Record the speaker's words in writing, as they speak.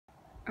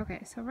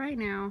Okay, so right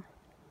now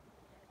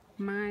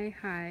my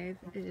hive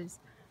is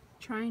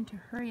trying to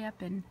hurry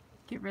up and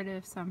get rid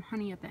of some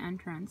honey at the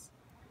entrance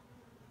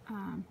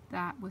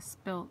that was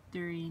spilt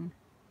during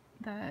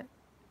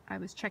I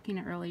was checking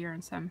it earlier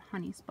and some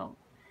honey spilt.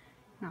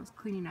 And I was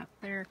cleaning up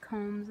their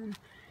combs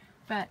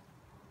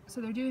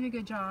so they're doing a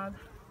good job.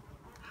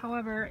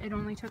 However, it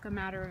only took a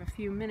matter of a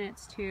few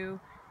minutes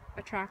to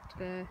attract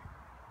the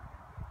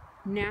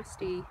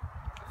nasty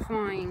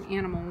flying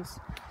animals.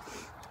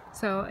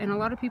 So, and a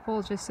lot of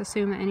people just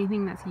assume that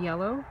anything that's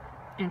yellow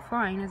and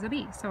flying is a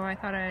bee. So I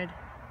thought I'd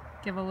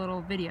give a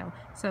little video.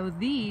 So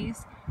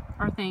these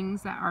are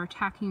things that are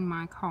attacking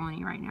my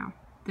colony right now.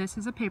 This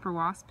is a paper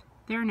wasp.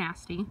 They're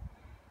nasty.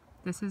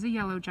 This is a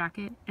yellow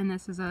jacket, and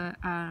this is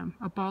a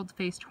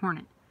bald-faced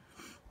hornet.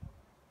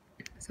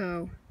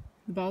 So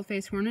the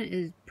bald-faced hornet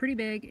is pretty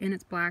big and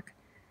it's black.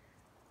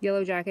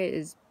 Yellow jacket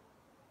is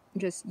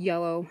just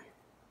yellow.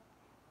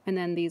 And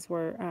then these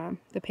were,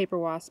 the paper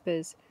wasp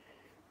is,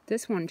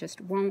 this one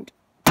just won't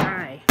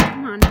die.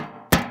 Come on.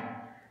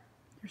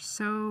 They're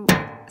so,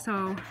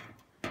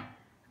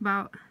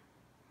 about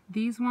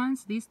these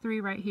ones, these three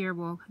right here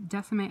will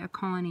decimate a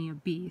colony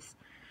of bees.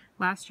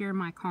 Last year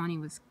my colony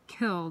was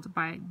killed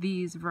by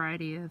these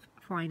variety of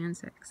flying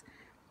insects.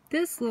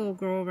 This little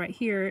girl right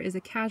here is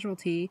a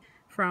casualty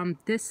from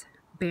this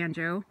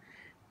banjo,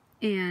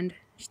 and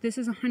this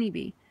is a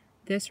honeybee.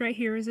 This right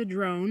here is a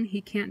drone.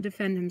 He can't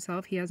defend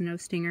himself. He has no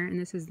stinger, and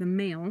this is the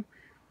male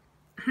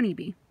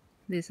honeybee.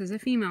 This is a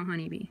female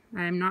honeybee.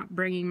 I'm not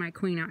bringing my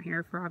queen out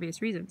here for obvious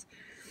reasons.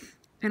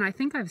 And I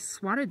think I've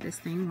swatted this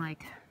thing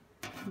like,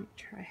 let me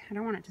try. I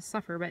don't want it to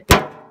suffer, but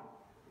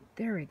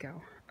there we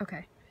go.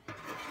 Okay.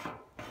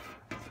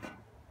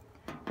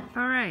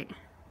 All right,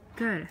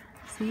 good.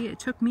 See, it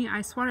took me,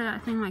 I swatted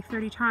that thing like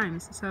 30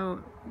 times.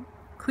 So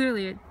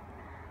clearly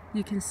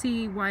you can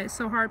see why it's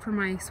so hard for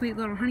my sweet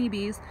little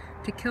honeybees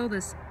to kill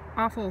this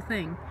awful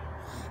thing.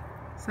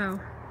 So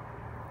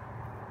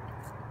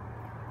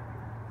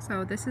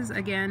this is,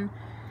 again,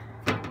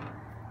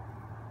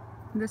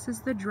 this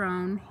is the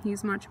drone.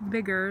 He's much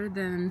bigger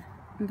than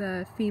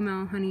the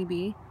female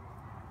honeybee.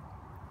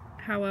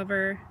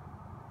 However,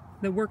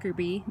 the worker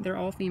bee, they're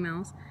all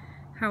females.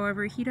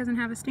 However, he doesn't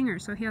have a stinger,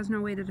 so he has no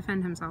way to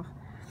defend himself.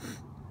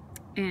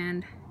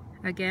 And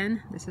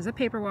again, this is a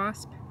paper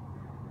wasp.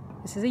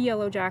 This is a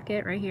yellow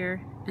jacket right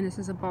here, and this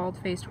is a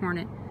bald-faced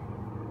hornet.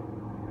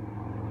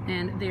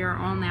 And they are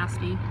all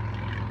nasty.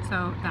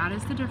 So that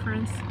is the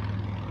difference.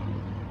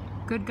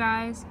 Good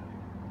guys,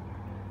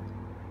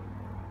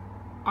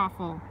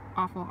 awful,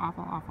 awful,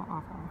 awful, awful,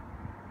 awful.